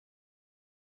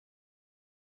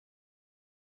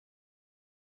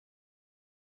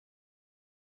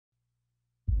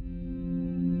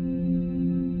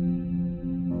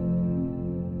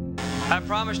I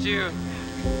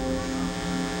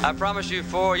promised you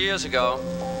 4 years ago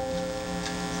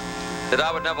that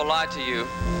I would never lie to you,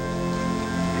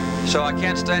 so I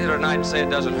can't stand here tonight and say it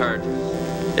doesn't hurt.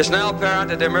 It's now apparent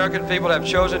that the American people have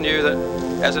chosen you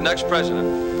as the next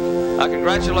president. I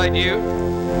congratulate you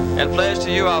and pledge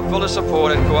to you our fullest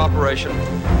support and cooperation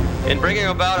in bringing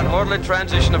about an orderly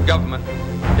transition of government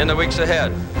in the weeks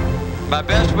ahead. My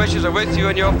best wishes are with you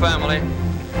and your family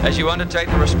as you undertake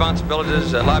the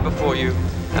responsibilities that lie before you,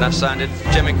 and I signed it,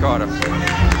 Jimmy Carter.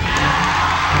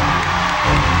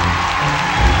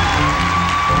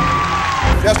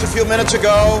 Just a few minutes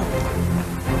ago,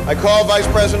 I called Vice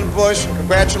President Bush and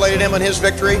congratulated him on his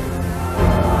victory.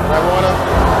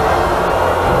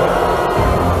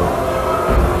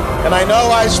 And I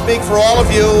know I speak for all of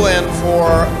you and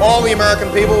for all the American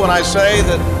people when I say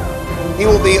that he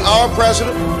will be our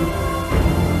president,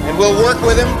 and we'll work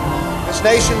with him. This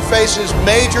nation faces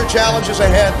major challenges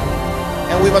ahead,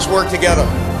 and we must work together.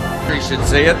 We should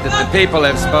see it that the people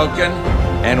have spoken,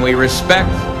 and we respect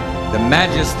the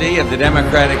majesty of the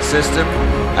democratic system.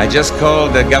 I just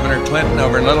called Governor Clinton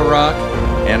over in Little Rock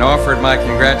and offered my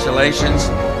congratulations.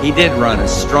 He did run a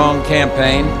strong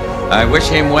campaign. I wish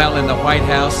him well in the White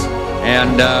House,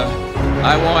 and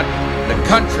I want the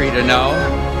country to know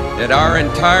that our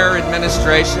entire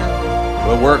administration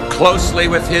will work closely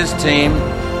with his team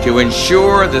to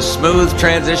ensure the smooth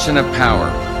transition of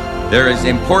power. There is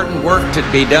important work to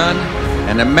be done,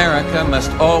 and America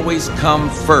must always come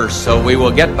first. So we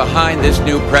will get behind this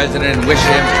new president and wish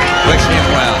him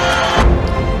well.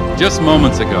 Just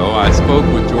moments ago, I spoke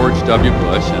with George W.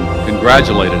 Bush and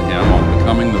congratulated him on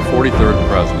becoming the 43rd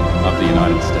President of the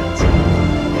United States.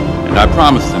 And I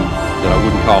promised him that I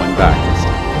wouldn't call him back this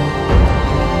time.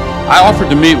 I offered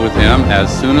to meet with him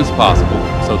as soon as possible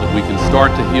so that we can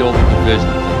start to heal the divisions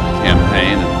of the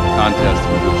campaign and the contest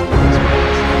in which we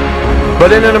experienced.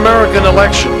 But in an American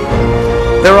election,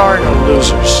 there are no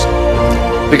losers.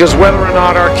 Because whether or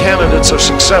not our candidates are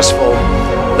successful,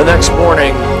 the next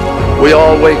morning we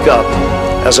all wake up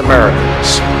as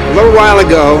Americans. A little while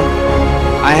ago,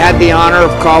 I had the honor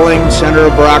of calling Senator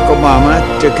Barack Obama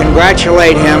to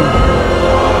congratulate him,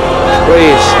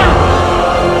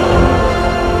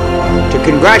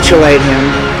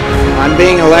 on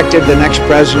being elected the next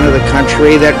president of the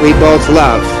country that we both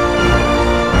love.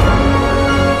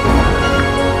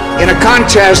 In a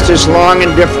contest as long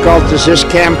and difficult as this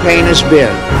campaign has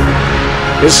been,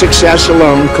 his success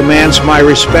alone commands my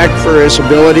respect for his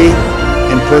ability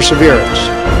and perseverance.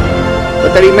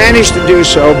 But that he managed to do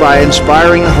so by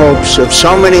inspiring the hopes of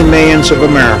so many millions of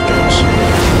Americans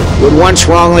who had once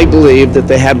wrongly believed that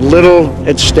they had little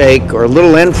at stake or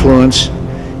little influence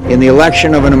in the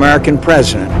election of an American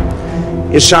president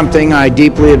is something I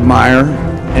deeply admire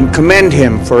and commend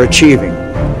him for achieving.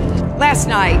 Last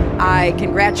night, I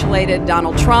congratulated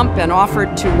Donald Trump and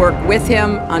offered to work with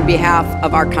him on behalf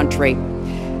of our country.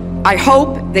 I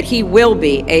hope that he will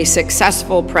be a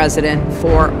successful president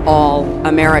for all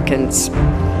Americans.